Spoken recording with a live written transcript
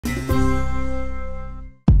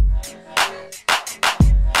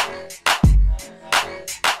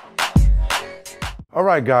All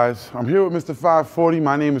right, guys, I'm here with Mr. 540.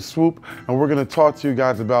 My name is Swoop, and we're gonna talk to you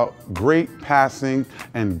guys about great passing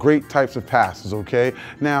and great types of passes, okay?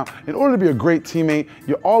 Now, in order to be a great teammate,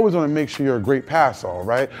 you always wanna make sure you're a great passer, all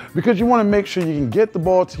right? Because you wanna make sure you can get the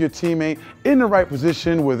ball to your teammate in the right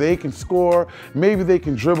position where they can score, maybe they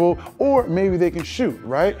can dribble, or maybe they can shoot,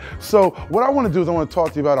 right? So what I wanna do is I wanna talk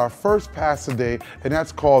to you about our first pass today, and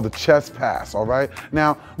that's called the chest pass, all right?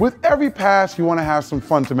 Now, with every pass, you wanna have some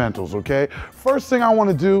fundamentals, okay? First thing I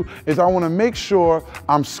wanna do is I wanna make sure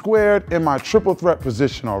I'm squared in my triple threat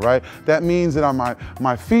position, all right? That means that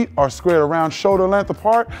my feet are squared around shoulder length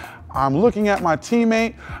apart. I'm looking at my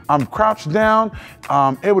teammate, I'm crouched down,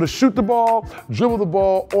 able to shoot the ball, dribble the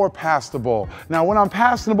ball, or pass the ball. Now, when I'm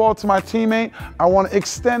passing the ball to my teammate, I want to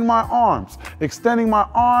extend my arms. Extending my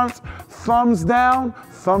arms, thumbs down,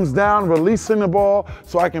 releasing the ball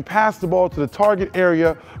so I can pass the ball to the target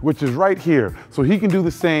area, which is right here. So he can do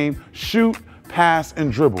the same, shoot, pass,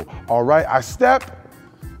 and dribble. All right, I step,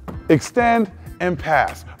 extend, and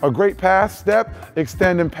pass. A great pass, step,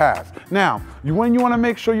 extend, and pass. Now, when you wanna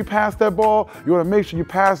make sure you pass that ball, you wanna make sure you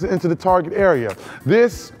pass it into the target area.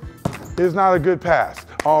 This is not a good pass,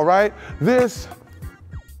 all right? This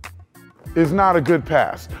is not a good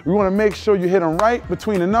pass. We wanna make sure you hit them right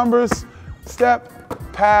between the numbers,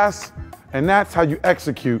 step, pass, and that's how you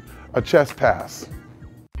execute a chest pass.